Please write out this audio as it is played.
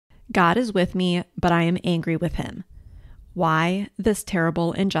God is with me, but I am angry with him. Why this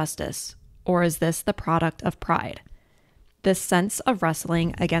terrible injustice? Or is this the product of pride? This sense of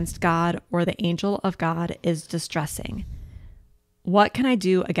wrestling against God or the angel of God is distressing. What can I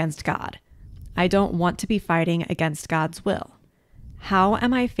do against God? I don't want to be fighting against God's will. How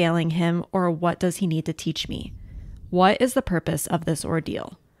am I failing him, or what does he need to teach me? What is the purpose of this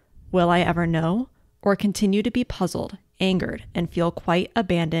ordeal? Will I ever know, or continue to be puzzled, angered, and feel quite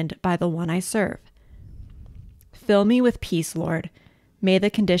abandoned by the one I serve? Fill me with peace, Lord. May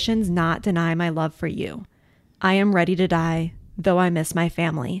the conditions not deny my love for you. I am ready to die, though I miss my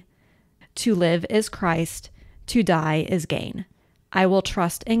family. To live is Christ, to die is gain. I will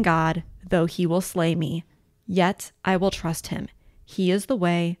trust in God, though he will slay me. Yet I will trust him. He is the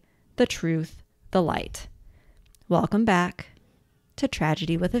way, the truth, the light. Welcome back to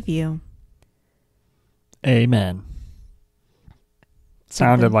Tragedy with a View. Amen.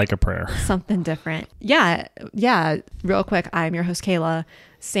 Sounded like a prayer. Something different. Yeah. Real quick, I'm your host, Kayla.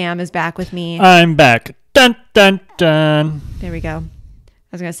 Sam is back with me. I'm back. Dun, dun, dun. There we go.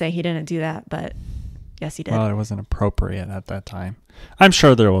 I was going to say he didn't do that, but yes, he did. Well, it wasn't appropriate at that time. I'm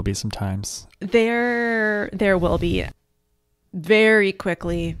sure there will be some times. There will be. Very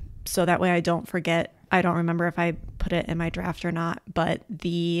quickly, so that way I don't forget. I don't remember if I put it in my draft or not, but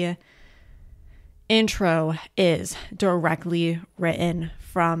the intro is directly written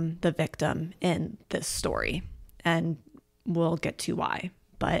from the victim in this story, and we'll get to why.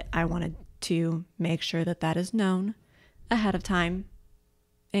 But I wanted to make sure that that is known ahead of time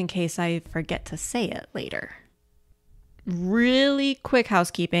in case I forget to say it later. Really quick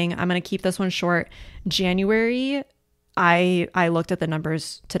housekeeping. I'm going to keep this one short. January, I looked at the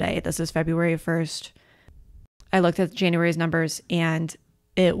numbers today. This is February 1st. I looked at January's numbers, and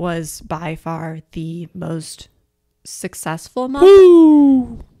it was by far the most successful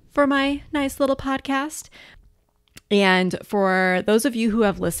month for my nice little podcast. And for those of you who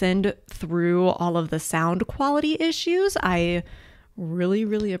have listened through all of the sound quality issues, I really,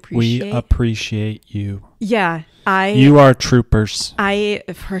 really appreciate. We appreciate you. Yeah, you are troopers.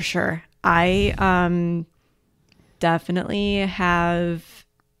 For sure. I definitely have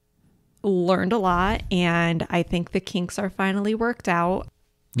learned a lot, and I think the kinks are finally worked out.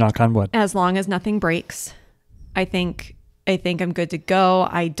 Knock on wood. As long as nothing breaks, I think I'm good to go.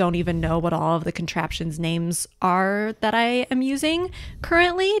 I don't even know what all of the contraptions names are that I am using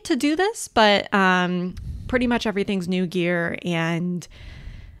currently to do this, but pretty much everything's new gear. And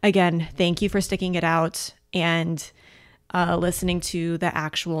again, thank you for sticking it out and listening to the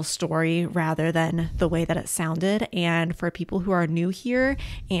actual story rather than the way that it sounded. And for people who are new here,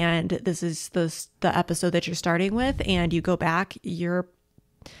 and this is the episode that you're starting with, and you go back, you're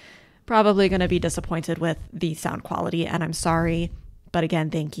probably going to be disappointed with the sound quality, and I'm sorry. But again,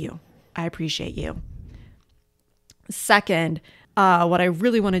 thank you. I appreciate you. Second, what I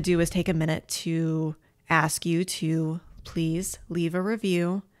really want to do is take a minute to ask you to please leave a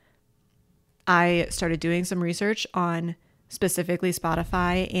review. I started doing some research on specifically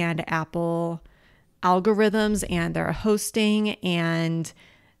Spotify and Apple algorithms and their hosting, and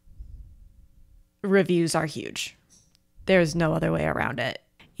reviews are huge. There's no other way around it.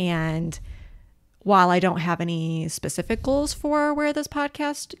 And while I don't have any specific goals for where this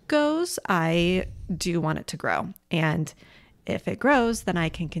podcast goes, I do want it to grow. And if it grows, then I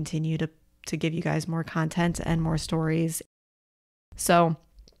can continue to give you guys more content and more stories. So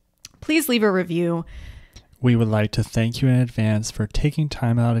please leave a review. We would like to thank you in advance for taking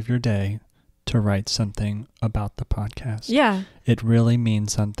time out of your day to write something about the podcast. Yeah. It really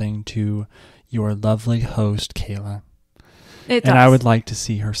means something to your lovely host, Kayla. It does. And I would like to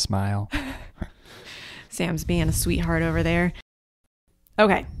see her smile. Sam's being a sweetheart over there.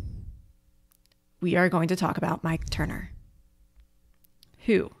 Okay. We are going to talk about Mike Turner.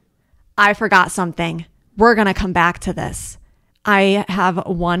 Who? I forgot something. We're going to come back to this. I have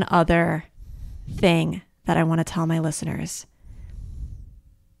one other thing that I want to tell my listeners.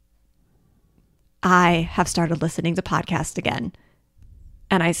 I have started listening to podcasts again.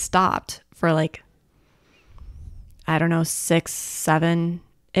 And I stopped for 6,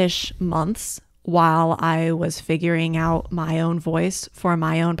 7-ish months while I was figuring out my own voice for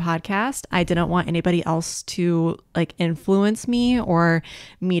my own podcast. I didn't want anybody else to influence me or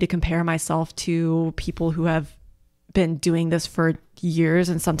me to compare myself to people who have been doing this for years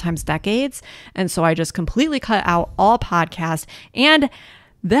and sometimes decades. And so I just completely cut out all podcasts. And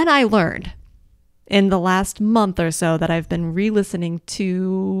then I learned in the last month or so that I've been re-listening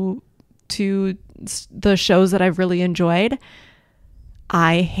to the shows that I've really enjoyed.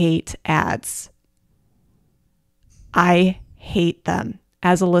 I hate ads. I hate them.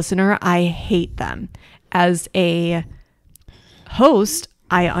 As a listener, I hate them. As a host,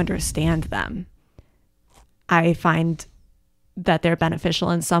 I understand them. I find that they're beneficial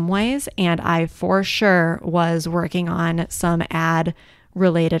in some ways, and I for sure was working on some ad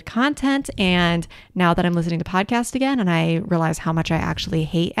related content, and now that I'm listening to podcasts again and I realize how much I actually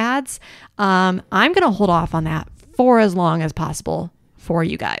hate ads, I'm going to hold off on that for as long as possible for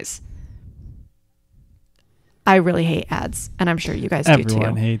you guys. I really hate ads, and I'm sure you guys do too.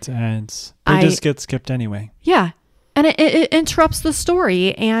 Everyone hates ads. They just get skipped anyway. Yeah, and it interrupts the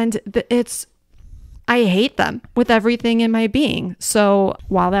story, and I hate them with everything in my being. So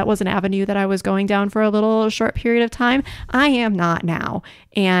while that was an avenue that I was going down for a little short period of time, I am not now.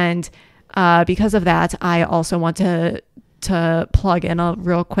 And because of that, I also want to plug in a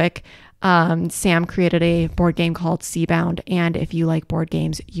real quick. Sam created a board game called Seabound, and if you like board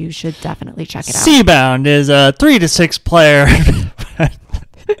games, you should definitely check it out. Seabound is a 3 to 6 player.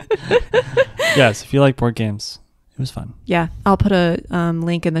 Yes, if you like board games. It was fun. Yeah, I'll put a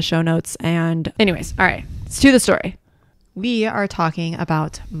link in the show notes. And anyways, all right, let's do the story. We are talking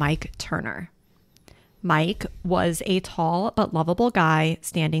about Mike Turner. Mike was a tall but lovable guy,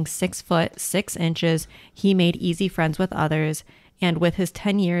 standing 6 foot 6 inches. He made easy friends with others. And with his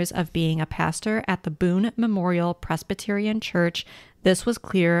 10 years of being a pastor at the Boone Memorial Presbyterian Church, this was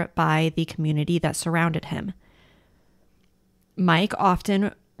clear by the community that surrounded him. Mike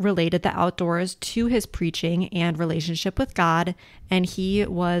often related the outdoors to his preaching and relationship with God, and he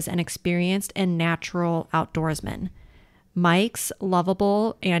was an experienced and natural outdoorsman. Mike's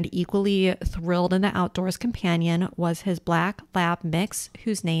lovable and equally thrilled in the outdoors companion was his black lab mix,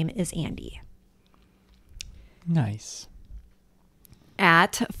 whose name is Andy. Nice.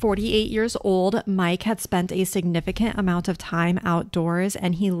 At 48 years old, Mike had spent a significant amount of time outdoors,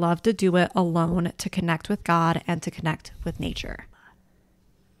 and he loved to do it alone to connect with God and to connect with nature.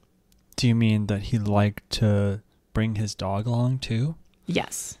 Do you mean that he liked to bring his dog along too?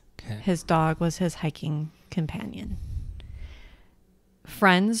 Yes. Okay. His dog was his hiking companion.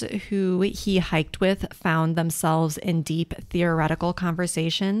 Friends who he hiked with found themselves in deep theoretical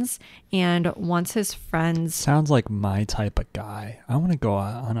conversations, and once his friends... Sounds like my type of guy. I want to go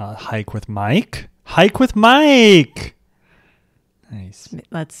on a hike with Mike. Hike with Mike! Nice.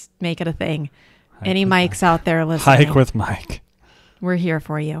 Let's make it a thing. Hike Any with Mikes Mike. out there listening? Hike with Mike. We're here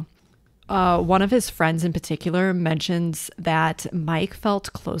for you. One of his friends in particular mentions that Mike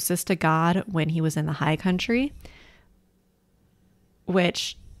felt closest to God when he was in the high country,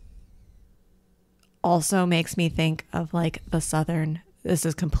 which also makes me think of like the Southern, this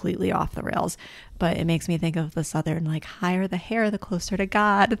is completely off the rails, but it makes me think of the Southern, like higher the hair, the closer to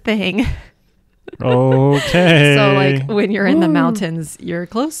God thing. Okay. So like when you're in the mountains, you're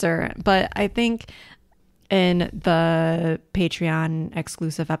closer. But I think in the Patreon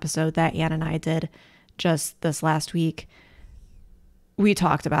exclusive episode that Ann and I did just this last week, we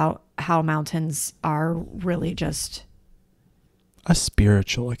talked about how mountains are really just a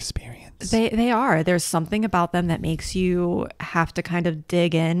spiritual experience. They are. There's something about them that makes you have to kind of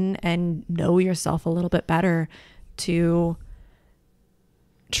dig in and know yourself a little bit better to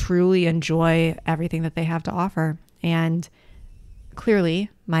truly enjoy everything that they have to offer. And clearly,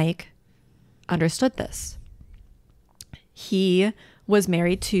 Mike understood this. He was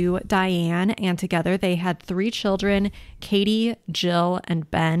married to Diane, and together they had 3 children, Katie, Jill, and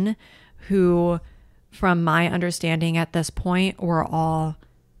Ben, who, from my understanding at this point, were all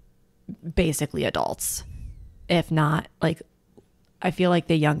basically adults. If not, like, I feel like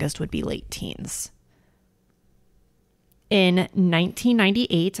the youngest would be late teens. In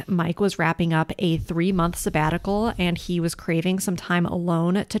 1998, Mike was wrapping up a 3-month sabbatical, and he was craving some time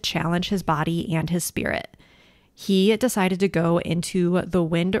alone to challenge his body and his spirit. He decided to go into the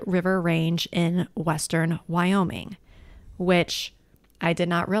Wind River Range in western Wyoming, which I did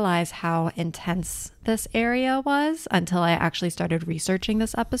not realize how intense this area was until I actually started researching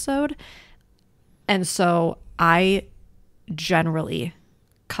this episode. And so I generally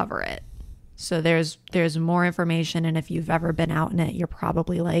cover it. So there's more information, and if you've ever been out in it, you're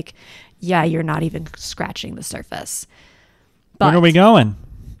probably like, yeah, you're not even scratching the surface. But when are we going?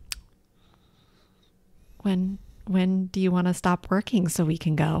 When do you want to stop working so we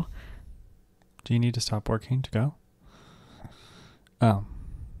can go? Do you need to stop working to go? Oh.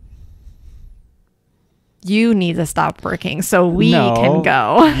 You need to stop working so we No, can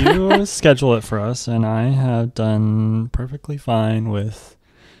go. You schedule it for us, and I have done perfectly fine with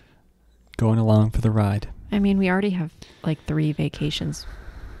going along for the ride. I mean, we already have like 3 vacations,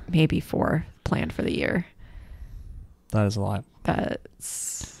 maybe 4 planned for the year. That is a lot.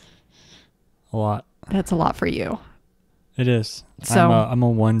 That's A lot. a lot for you. It is. So I'm a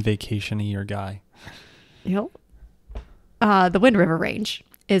one vacation a year guy. Yep. The Wind River Range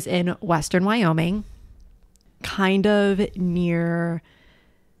is in western Wyoming, kind of near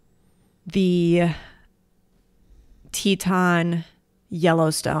the Teton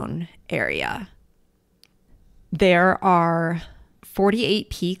Yellowstone area. There are 48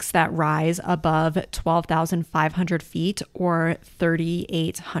 peaks that rise above 12,500 feet or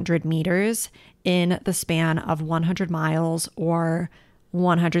 3,800 meters in the span of 100 miles or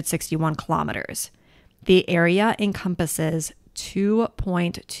 161 kilometers. The area encompasses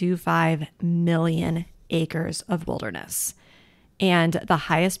 2.25 million acres of wilderness. And the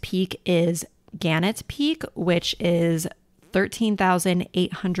highest peak is Gannett Peak, which is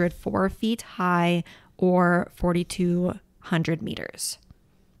 13,804 feet high or 4,200 meters.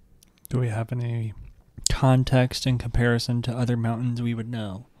 Do we have any context in comparison to other mountains we would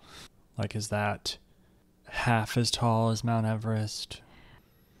know? Like, is that half as tall as Mount Everest?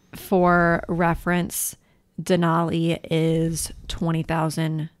 For reference, Denali is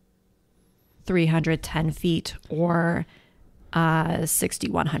 20,310 feet or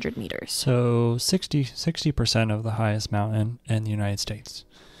 6,100 meters. So 60% of the highest mountain in the United States.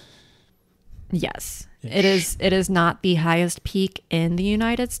 Yes. Ish. It is not the highest peak in the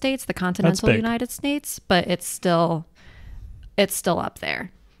United States, the continental United States, but it's still up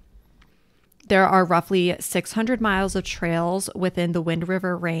there. There are roughly 600 miles of trails within the Wind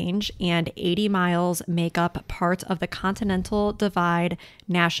River Range, and 80 miles make up part of the Continental Divide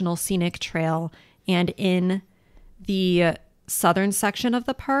National Scenic Trail. And in the southern section of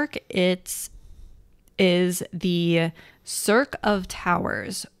the park, it is the Cirque of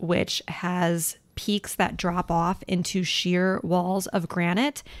Towers, which has peaks that drop off into sheer walls of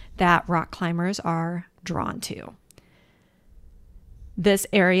granite that rock climbers are drawn to. This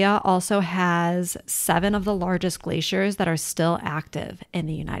area also has 7 of the largest glaciers that are still active in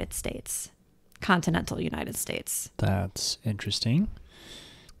the United States, continental United States. That's interesting.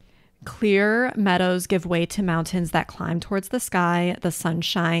 Clear meadows give way to mountains that climb towards the sky. The sun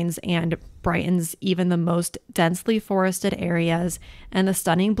shines and brightens even the most densely forested areas, and the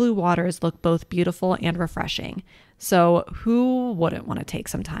stunning blue waters look both beautiful and refreshing. So who wouldn't want to take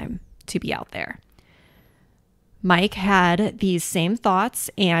some time to be out there? Mike had these same thoughts,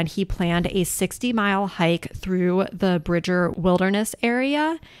 and he planned a 60-mile hike through the Bridger Wilderness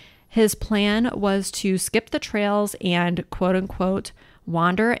area. His plan was to skip the trails and, quote-unquote,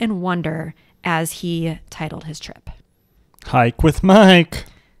 wander and wonder, as he titled his trip. Hike with Mike.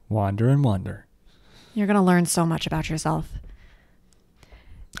 Wander and wonder. You're going to learn so much about yourself.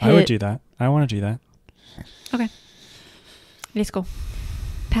 I would do that. I want to do that. Okay. Let's go.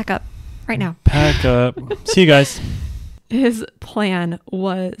 Pack up. Right now. Pack up. See you guys. His plan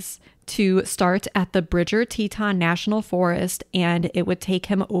was to start at the Bridger Teton National Forest, and it would take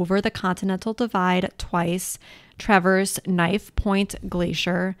him over the Continental Divide twice, traverse Knife Point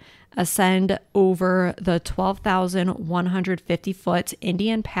Glacier, ascend over the 12,150-foot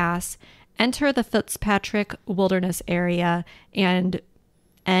Indian Pass, enter the Fitzpatrick Wilderness area, and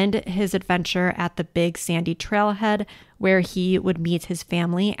end his adventure at the Big Sandy Trailhead, where he would meet his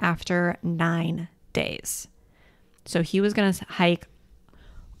family after 9 days. So he was going to hike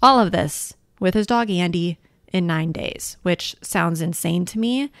all of this with his dog Andy in 9 days, which sounds insane to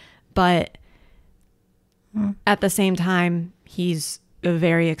me, but at the same time, he's a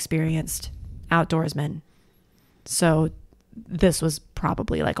very experienced outdoorsman. So this was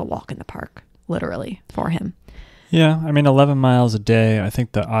probably like a walk in the park, literally, for him. Yeah, I mean, 11 miles a day. I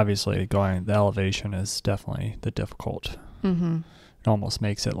think that obviously the elevation is definitely the difficult. Mm-hmm. It almost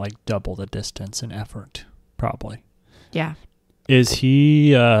makes it like double the distance and effort, probably. Yeah. Does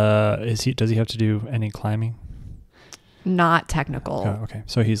he have to do any climbing? Not technical. Oh, okay.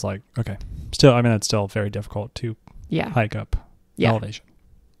 So he's like, okay. Still, I mean, it's still very difficult to hike up elevation.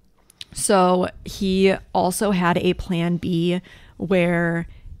 So he also had a plan B where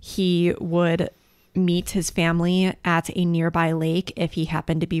he would meet his family at a nearby lake if he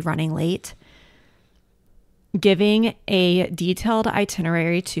happened to be running late. Giving a detailed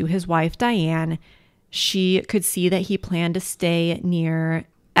itinerary to his wife, Diane, she could see that he planned to stay near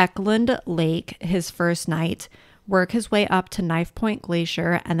Eklund Lake his first night, work his way up to Knife Point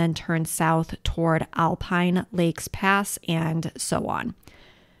Glacier, and then turn south toward Alpine Lakes Pass, and so on.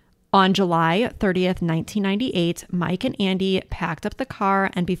 On July 30th, 1998, Mike and Andy packed up the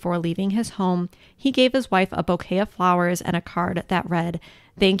car, and before leaving his home, he gave his wife a bouquet of flowers and a card that read,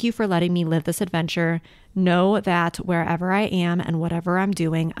 "Thank you for letting me live this adventure. Know that wherever I am and whatever I'm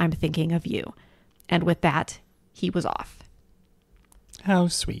doing, I'm thinking of you." And with that, he was off. How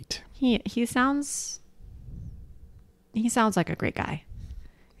sweet. He sounds he sounds like a great guy.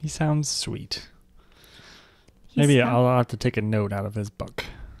 He sounds sweet. Maybe I'll have to take a note out of his book.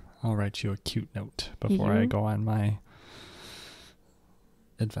 I'll write you a cute note before I go on my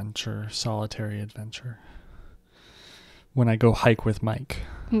adventure, solitary adventure. When I go hike with Mike.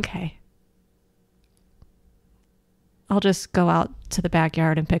 Okay. I'll just go out to the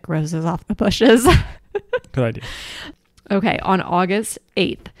backyard and pick roses off the bushes. Good idea. Okay, on August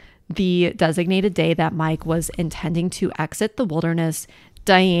 8th, the designated day that Mike was intending to exit the wilderness,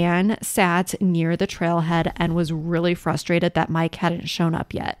 Diane sat near the trailhead and was really frustrated that Mike hadn't shown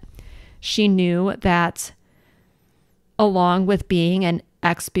up yet. She knew that along with being an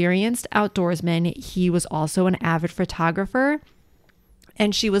experienced outdoorsman, he was also an avid photographer,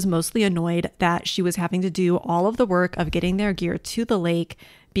 and she was mostly annoyed that she was having to do all of the work of getting their gear to the lake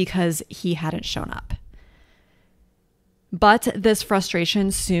because he hadn't shown up. But this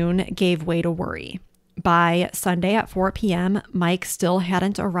frustration soon gave way to worry. By Sunday at 4 p.m., Mike still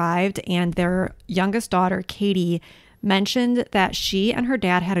hadn't arrived, and their youngest daughter, Katie, mentioned that she and her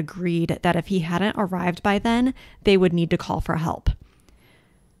dad had agreed that if he hadn't arrived by then, they would need to call for help.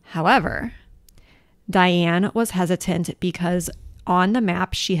 However, Diane was hesitant because on the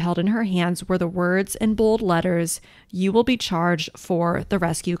map she held in her hands were the words in bold letters, "You will be charged for the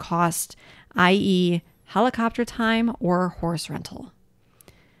rescue cost, i.e., helicopter time or horse rental."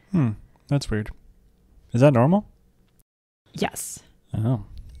 That's weird. Is that normal? Yes. Oh.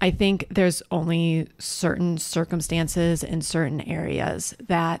 I think there's only certain circumstances in certain areas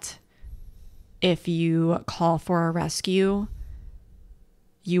that if you call for a rescue,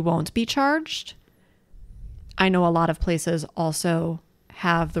 you won't be charged. I know a lot of places also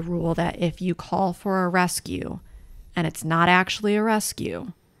have the rule that if you call for a rescue and it's not actually a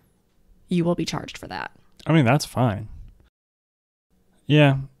rescue, you will be charged for that. I mean, that's fine.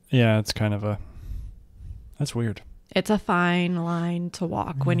 Yeah, it's kind of that's weird. It's a fine line to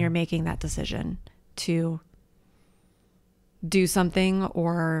walk when you're making that decision to do something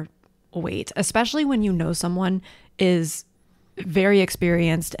or wait, especially when you know someone is very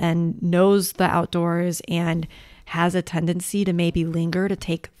experienced and knows the outdoors and has a tendency to maybe linger to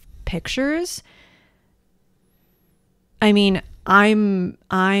take pictures. I mean, I'm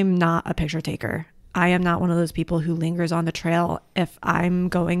not a picture taker. I am not one of those people who lingers on the trail. If I'm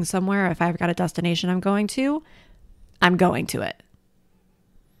going somewhere, if I've got a destination I'm going to it.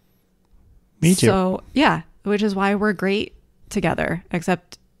 Me too. So, yeah, which is why we're great together,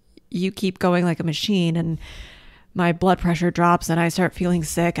 except you keep going like a machine and my blood pressure drops and I start feeling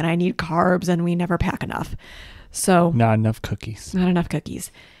sick and I need carbs and we never pack enough. So, Not enough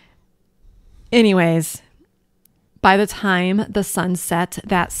cookies. Anyways, by the time the sun set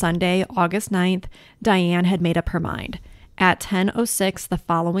that Sunday, August 9th, Diane had made up her mind. At 10:06 the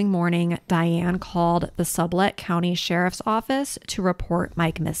following morning, Diane called the Sublette County Sheriff's Office to report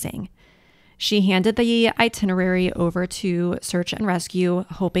Mike missing. She handed the itinerary over to Search and Rescue,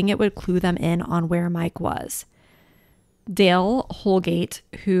 hoping it would clue them in on where Mike was. Dale Holgate,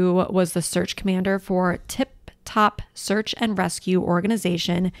 who was the search commander for Tip Top Search and Rescue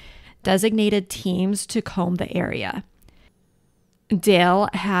Organization, designated teams to comb the area. Dale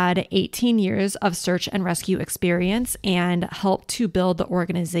had 18 years of search and rescue experience and helped to build the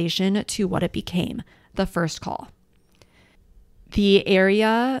organization to what it became, the First Call. The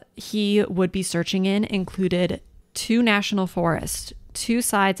area he would be searching in included 2 national forests, 2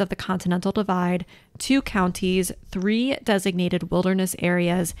 sides of the Continental Divide, 2 counties, 3 designated wilderness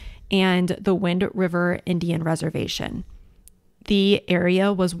areas, and the Wind River Indian Reservation. The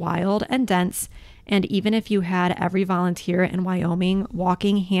area was wild and dense, and even if you had every volunteer in Wyoming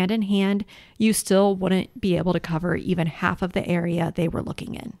walking hand in hand, you still wouldn't be able to cover even half of the area they were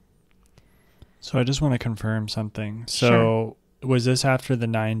looking in. So I just want to confirm something. So was this after the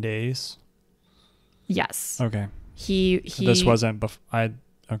 9 days? Yes. Okay. This wasn't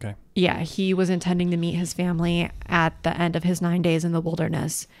okay. Yeah, he was intending to meet his family at the end of his 9 days in the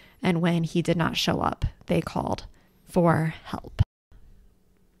wilderness, and when he did not show up, they called for help.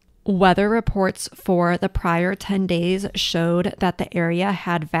 Weather reports for the prior 10 days showed that the area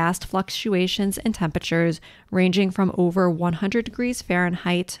had vast fluctuations in temperatures ranging from over 100 degrees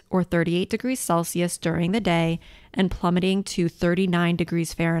Fahrenheit or 38 degrees Celsius during the day and plummeting to 39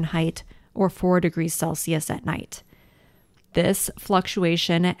 degrees Fahrenheit or 4 degrees Celsius at night. This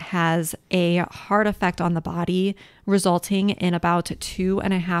fluctuation has a hard effect on the body, resulting in about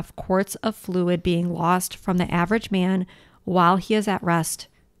 2.5 quarts of fluid being lost from the average man while he is at rest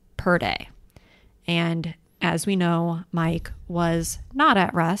per day. And as we know, Mike was not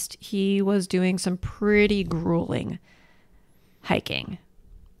at rest. He was doing some pretty grueling hiking.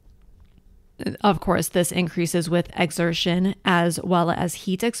 Of course, this increases with exertion as well as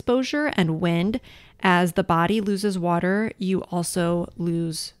heat exposure and wind. As the body loses water, you also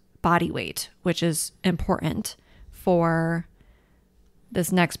lose body weight, which is important for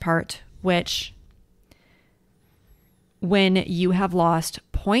this next part, which when you have lost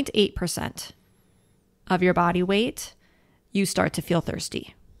 0.8% of your body weight, you start to feel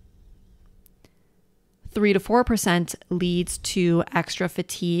thirsty. 3 to 4% leads to extra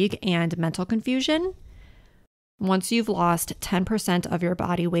fatigue and mental confusion. Once you've lost 10% of your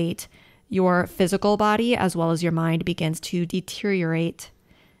body weight, your physical body as well as your mind begins to deteriorate,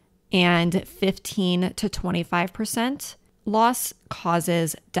 and 15 to 25% loss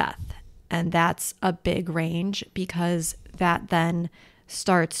causes death. And that's a big range because that then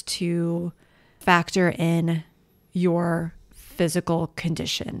starts to factor in your physical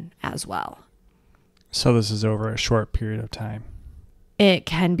condition as well. So this is over a short period of time. It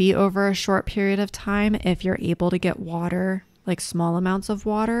can be over a short period of time if you're able to get water, like small amounts of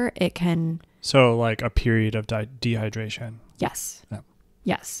water. It can. So like a period of dehydration. Yes. Yeah.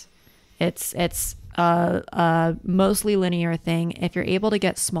 Yes. It's a mostly linear thing. If you're able to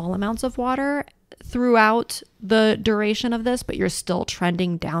get small amounts of water throughout the duration of this, but you're still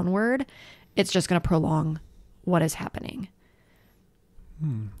trending downward, it's just going to prolong what is happening.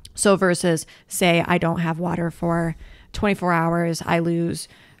 So versus, say, I don't have water for 24 hours, I lose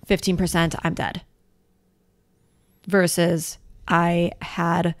 15%, I'm dead. Versus I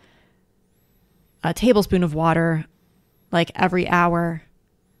had a tablespoon of water like every hour,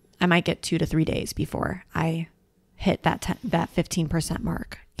 I might get 2 to 3 days before I hit that 15%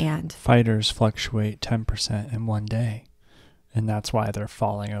 mark. And fighters fluctuate 10% in one day, and that's why they're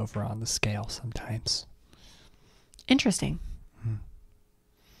falling over on the scale sometimes. Interesting.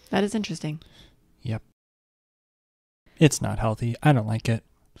 That is interesting. Yep. It's not healthy. I don't like it.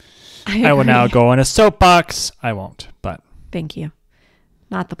 I will now go on a soapbox. I won't, but. Thank you.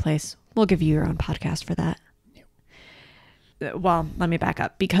 Not the place. We'll give you your own podcast for that. Well, let me back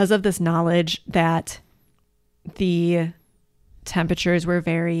up. Because of this knowledge that the temperatures were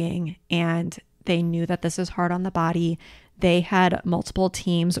varying and they knew that this is hard on the body, they had multiple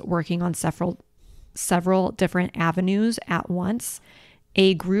teams working on several different avenues at once.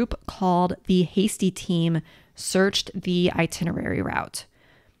 A group called the Hasty Team searched the itinerary route.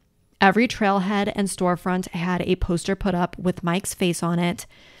 Every trailhead and storefront had a poster put up with Mike's face on it.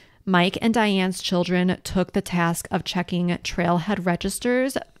 Mike and Diane's children took the task of checking trailhead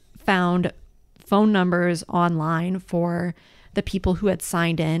registers, found phone numbers online for the people who had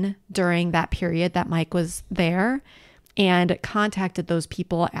signed in during that period that Mike was there, and contacted those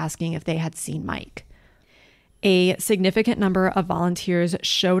people asking if they had seen Mike. A significant number of volunteers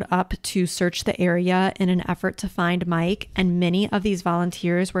showed up to search the area in an effort to find Mike, and many of these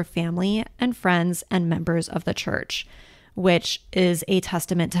volunteers were family and friends and members of the church, which is a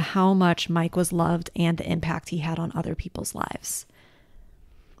testament to how much Mike was loved and the impact he had on other people's lives.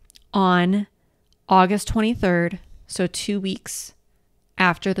 On August 23rd, so 2 weeks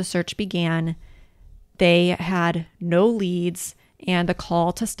after the search began, they had no leads and the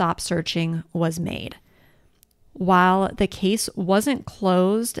call to stop searching was made. While the case wasn't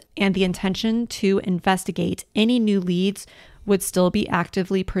closed and the intention to investigate any new leads would still be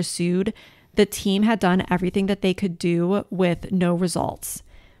actively pursued, the team had done everything that they could do with no results.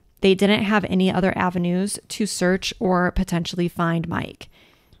 They didn't have any other avenues to search or potentially find Mike.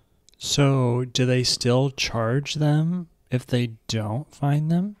 So, do they still charge them if they don't find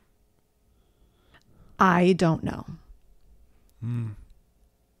them? I don't know.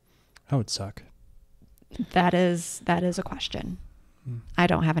 That would suck. That is a question I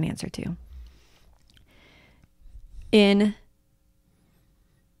don't have an answer to. In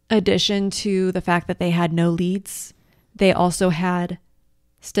addition to the fact that they had no leads, they also had,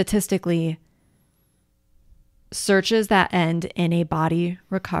 statistically, searches that end in a body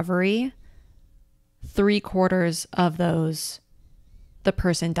recovery. 3/4 of those, the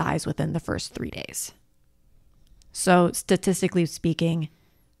person dies within the first 3 days. So statistically speaking,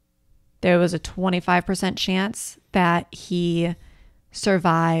 there was a 25% chance that he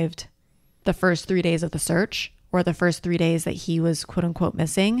survived the first 3 days of the search, or the first 3 days that he was quote unquote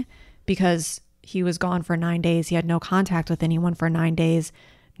missing, because he was gone for 9 days. He had no contact with anyone for 9 days.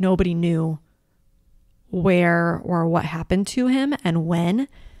 Nobody knew where or what happened to him and when.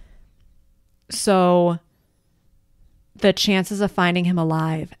 So the chances of finding him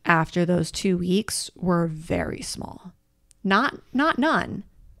alive after those 2 weeks were very small. Not none,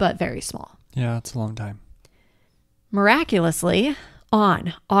 but very small. Yeah, it's a long time. Miraculously,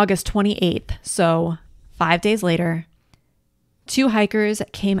 on August 28th, so 5 days later, 2 hikers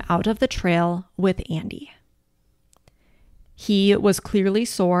came out of the trail with Andy. He was clearly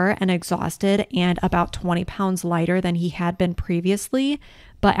sore and exhausted and about 20 pounds lighter than he had been previously,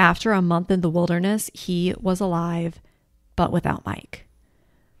 but after a month in the wilderness, he was alive, but without Mike.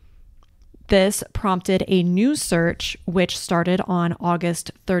 This prompted a new search, which started on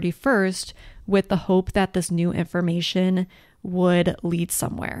August 31st, with the hope that this new information would lead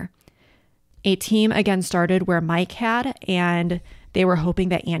somewhere. A team again started where Mike had, and they were hoping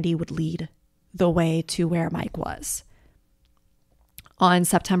that Andy would lead the way to where Mike was. On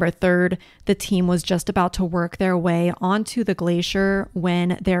September 3rd, the team was just about to work their way onto the glacier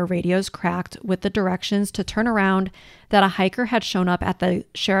when their radios cracked with the directions to turn around that a hiker had shown up at the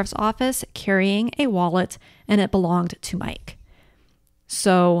sheriff's office carrying a wallet, and it belonged to Mike.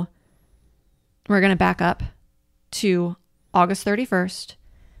 So we're going to back up to August 31st,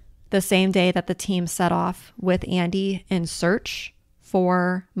 the same day that the team set off with Andy in search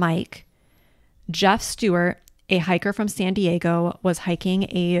for Mike. Jeff Stewart, a hiker from San Diego, was hiking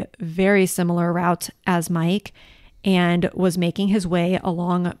a very similar route as Mike and was making his way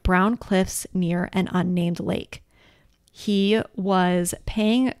along brown cliffs near an unnamed lake. He was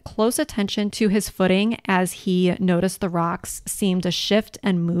paying close attention to his footing as he noticed the rocks seemed to shift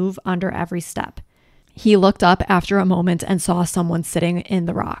and move under every step. He looked up after a moment and saw someone sitting in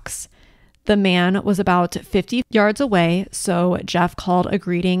the rocks. The man was about 50 yards away, so Jeff called a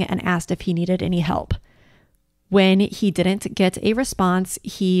greeting and asked if he needed any help. When he didn't get a response,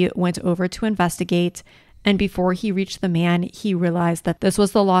 he went over to investigate, and before he reached the man, he realized that this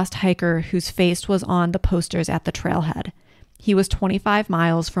was the lost hiker whose face was on the posters at the trailhead. He was 25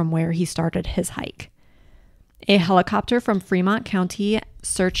 miles from where he started his hike. A helicopter from Fremont County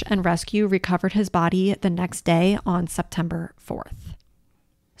Search and Rescue recovered his body the next day on September 4th.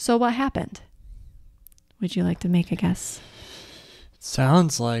 So what happened? Would you like to make a guess?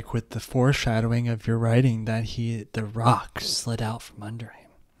 Sounds like with the foreshadowing of your writing that the rock slid out from under him.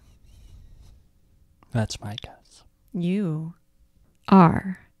 That's my guess. You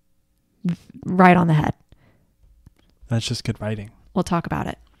are right on the head. That's just good writing. We'll talk about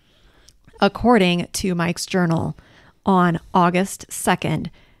it. According to Mike's journal, on August 2nd,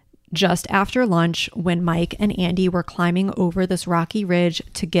 just after lunch, when Mike and Andy were climbing over this rocky ridge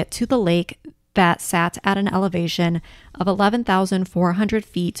to get to the lake that sat at an elevation of 11,400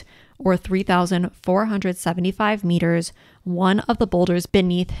 feet or 3,475 meters, one of the boulders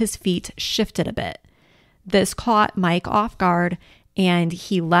beneath his feet shifted a bit. This caught Mike off guard, and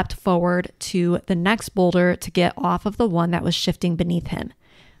he leapt forward to the next boulder to get off of the one that was shifting beneath him.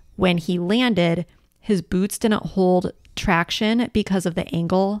 When he landed, his boots didn't hold traction because of the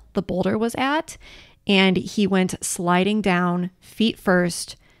angle the boulder was at, and he went sliding down feet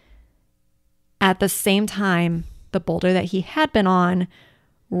first. At the same time, the boulder that he had been on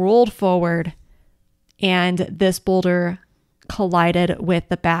rolled forward, and this boulder collided with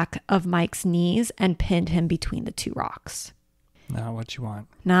the back of Mike's knees and pinned him between the 2 rocks. Not what you want.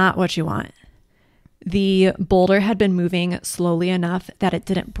 Not what you want. The boulder had been moving slowly enough that it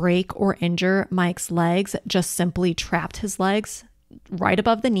didn't break or injure Mike's legs, just simply trapped his legs right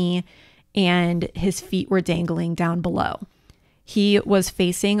above the knee, and his feet were dangling down below. He was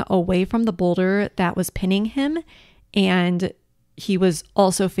facing away from the boulder that was pinning him, and he was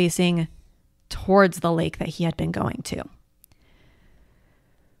also facing towards the lake that he had been going to.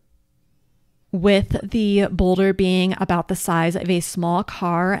 With the boulder being about the size of a small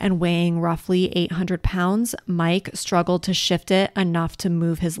car and weighing roughly 800 pounds, Mike struggled to shift it enough to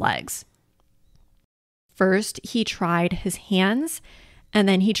move his legs. First, he tried his hands, and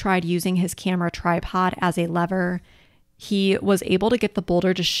then he tried using his camera tripod as a lever. He was able to get the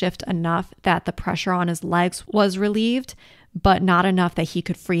boulder to shift enough that the pressure on his legs was relieved, but not enough that he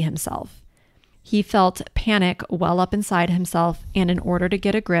could free himself. He felt panic well up inside himself, and in order to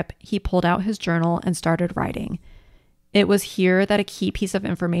get a grip, he pulled out his journal and started writing. It was here that a key piece of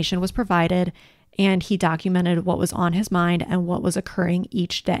information was provided, and he documented what was on his mind and what was occurring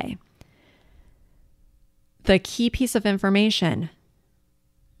each day. The key piece of information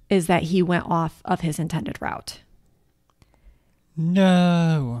is that he went off of his intended route.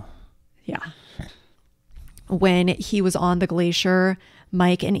 No. Yeah. When he was on the glacier,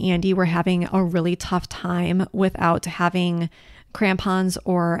 Mike and Andy were having a really tough time without having crampons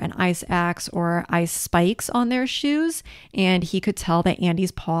or an ice axe or ice spikes on their shoes, and he could tell that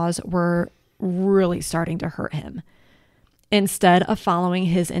Andy's paws were really starting to hurt him. Instead of following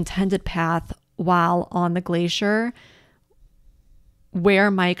his intended path while on the glacier, where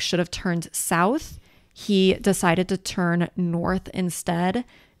Mike should have turned south, he decided to turn north instead,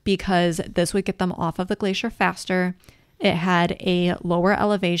 because this would get them off of the glacier faster, It had a lower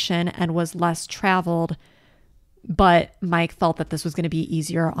elevation and was less traveled, but Mike felt that this was going to be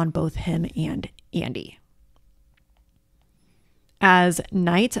easier on both him and Andy. As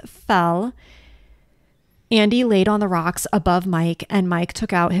night fell, Andy laid on the rocks above Mike, and Mike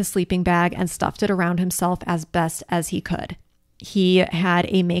took out his sleeping bag and stuffed it around himself as best as he could. He had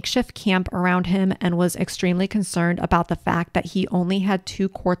a makeshift camp around him and was extremely concerned about the fact that he only had 2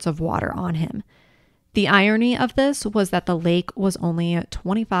 quarts of water on him. The irony of this was that the lake was only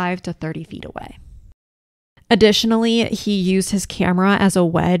 25 to 30 feet away. Additionally, he used his camera as a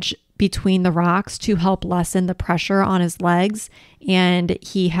wedge between the rocks to help lessen the pressure on his legs, and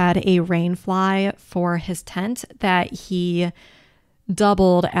he had a rain fly for his tent that he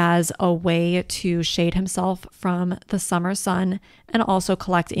doubled as a way to shade himself from the summer sun and also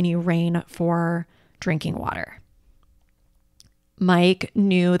collect any rain for drinking water. Mike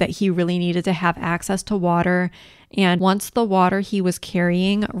knew that he really needed to have access to water, and once the water he was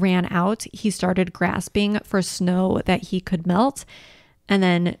carrying ran out, he started grasping for snow that he could melt and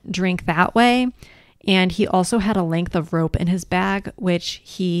then drink that way. And he also had a length of rope in his bag, which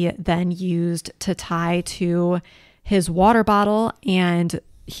he then used to tie to his water bottle, and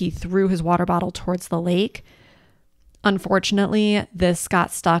he threw his water bottle towards the lake. Unfortunately, this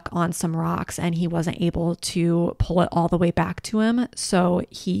got stuck on some rocks and he wasn't able to pull it all the way back to him, so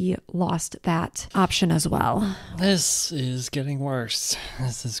he lost that option as well. This is getting worse.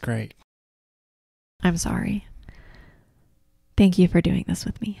 This is great. I'm sorry. Thank you for doing this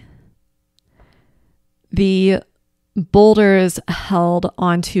with me. The boulders held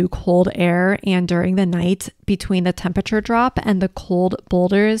onto cold air, and during the night between the temperature drop and the cold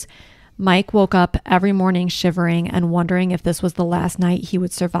boulders, Mike woke up every morning shivering and wondering if this was the last night he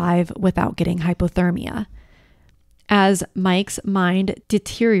would survive without getting hypothermia. As Mike's mind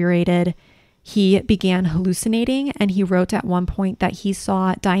deteriorated, he began hallucinating, and he wrote at one point that he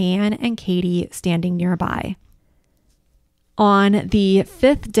saw Diane and Katie standing nearby. On the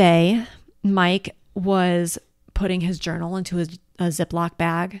 5th day, Mike was putting his journal into a Ziploc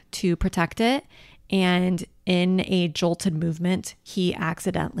bag to protect it, and in a jolted movement, he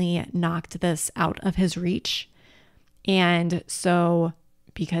accidentally knocked this out of his reach. And so,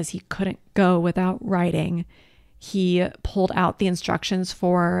 because he couldn't go without writing, he pulled out the instructions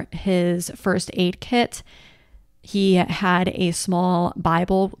for his first aid kit. He had a small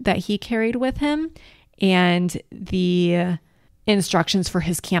Bible that he carried with him and the instructions for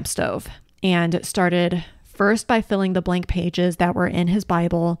his camp stove, and started first by filling the blank pages that were in his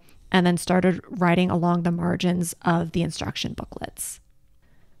Bible, and then started writing along the margins of the instruction booklets.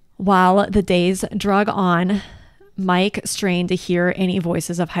 While the days drug on, Mike strained to hear any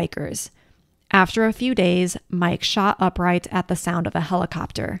voices of hikers. After a few days, Mike shot upright at the sound of a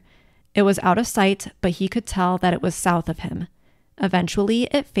helicopter. It was out of sight, but he could tell that it was south of him. Eventually,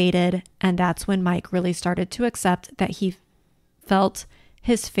 it faded, and that's when Mike really started to accept that he felt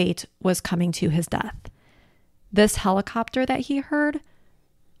his fate was coming to his death. This helicopter that he heard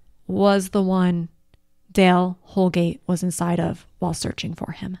was the one Dale Holgate was inside of while searching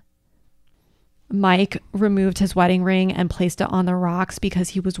for him. Mike removed his wedding ring and placed it on the rocks because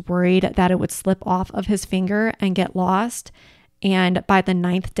he was worried that it would slip off of his finger and get lost. And by the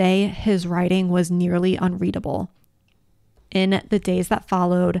 9th day, his writing was nearly unreadable. In the days that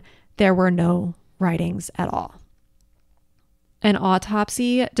followed, there were no writings at all. An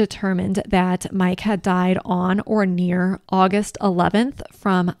autopsy determined that Mike had died on or near August 11th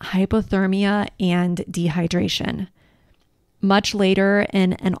from hypothermia and dehydration. Much later,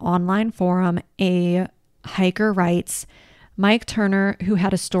 in an online forum, a hiker writes, Mike Turner, who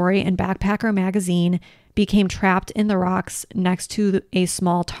had a story in Backpacker magazine, became trapped in the rocks next to a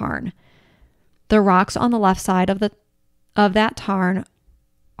small tarn. The rocks on the left side of that tarn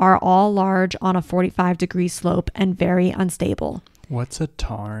are all large on a 45-degree slope and very unstable. What's a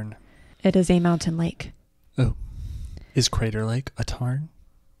tarn? It is a mountain lake. Oh. Is Crater Lake a tarn?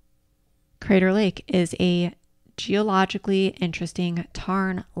 Crater Lake is a geologically interesting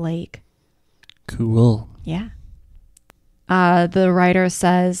tarn lake. Cool. Yeah. The writer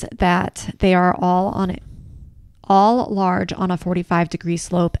says that they are all large on a 45-degree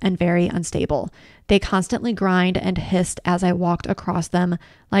slope and very unstable. They constantly grind and hissed as I walked across them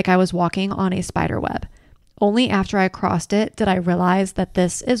like I was walking on a spider web. Only after I crossed it did I realize that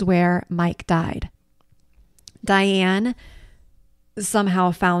this is where Mike died. Diane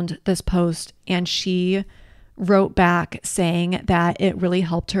somehow found this post, and she wrote back saying that it really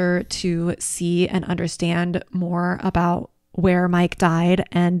helped her to see and understand more about where Mike died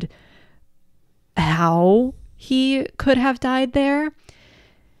and how he could have died there.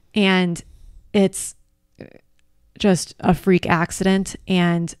 And it's just a freak accident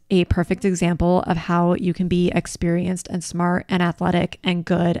and a perfect example of how you can be experienced and smart and athletic and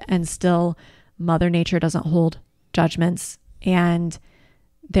good, and still Mother Nature doesn't hold judgments and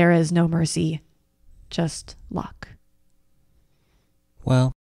there is no mercy, just luck.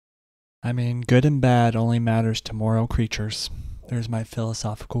 Well, I mean, good and bad only matters to moral creatures. There's my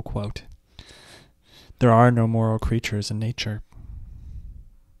philosophical quote. There are no moral creatures in nature.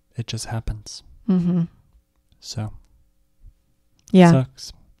 It just happens. Mm-hmm. So, yeah,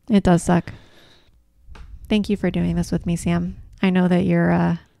 sucks. It does suck. Thank you for doing this with me, Sam. I know that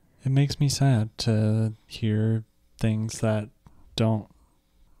you're... It makes me sad to hear things that don't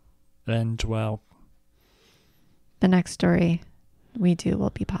end well. The next story we do will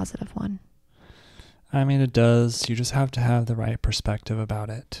be a positive one. I mean, it does. You just have to have the right perspective about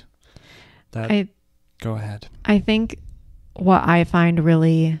it. Go ahead. I think what I find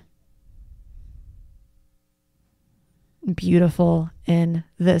really beautiful in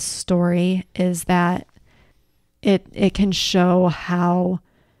this story is that it can show how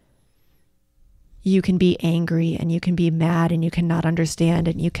you can be angry and you can be mad and you can not understand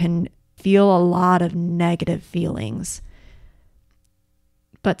and you can feel a lot of negative feelings,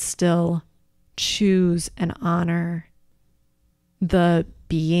 but still choose and honor the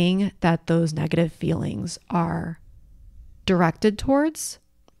being that those negative feelings are directed towards.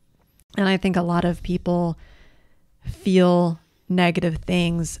 And I think a lot of people feel negative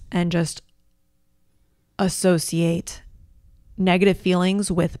things and just associate negative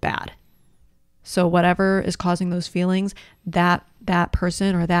feelings with bad. So whatever is causing those feelings, that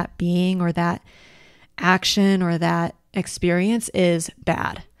person or that being or that action or that experience is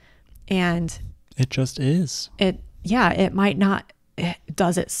bad. And it just is. It might not.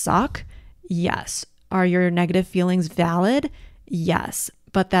 Does it suck? Yes. Are your negative feelings valid? Yes.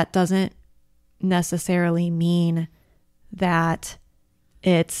 But that doesn't necessarily mean that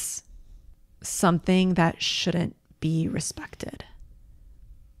it's something that shouldn't be respected.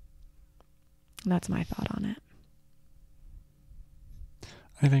 That's my thought on it.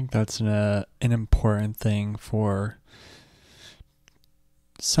 I think that's an important thing for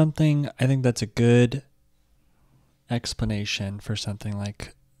something. I think that's a good explanation for something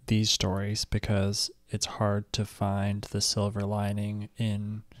like these stories, because it's hard to find the silver lining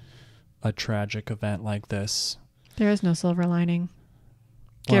in a tragic event like this. There is no silver lining.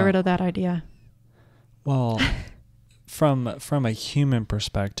 Get rid of that idea. Well, from a human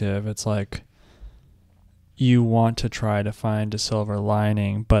perspective, it's like you want to try to find a silver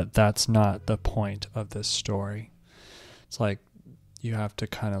lining, but that's not the point of this story. It's like you have to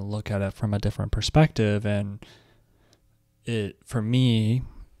kind of look at it from a different perspective, and for me,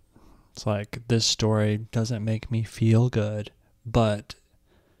 it's like this story doesn't make me feel good, but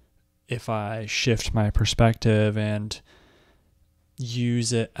if I shift my perspective and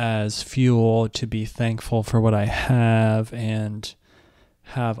use it as fuel to be thankful for what I have and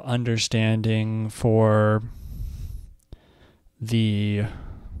have understanding for the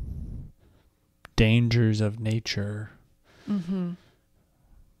dangers of nature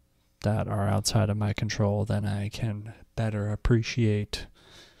that are outside of my control, then I can better appreciate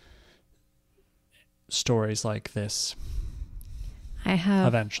stories like this.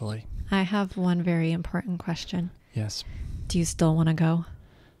 Eventually. I have one very important question. Yes. Do you still want to go?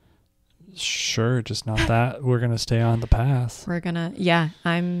 Sure, just not that. We're going to stay on the path.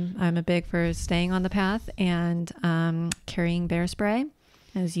 I'm a big for staying on the path and carrying bear spray,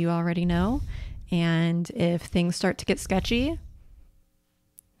 as you already know. And if things start to get sketchy,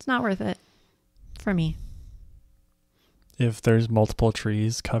 it's not worth it for me. If there's multiple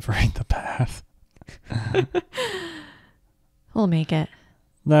trees covering the path. We'll make it.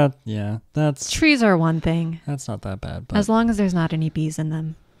 That's... Trees are one thing. That's not that bad. But as long as there's not any bees in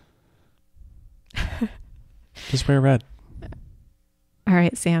them. Just wear red. All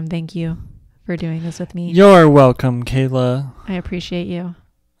right, Sam, thank you for doing this with me. You're welcome, Kayla. I appreciate you.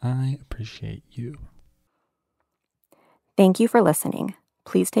 I appreciate you. Thank you for listening.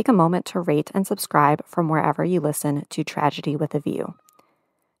 Please take a moment to rate and subscribe from wherever you listen to Tragedy with a View.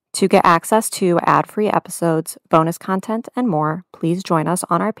 To get access to ad-free episodes, bonus content, and more, please join us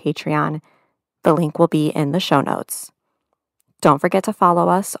on our Patreon. The link will be in the show notes. Don't forget to follow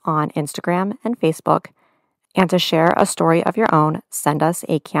us on Instagram and Facebook. And to share a story of your own, send us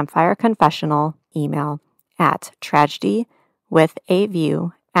a Campfire Confessional email at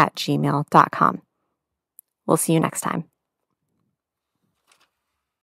tragedywithaview@gmail.com. We'll see you next time.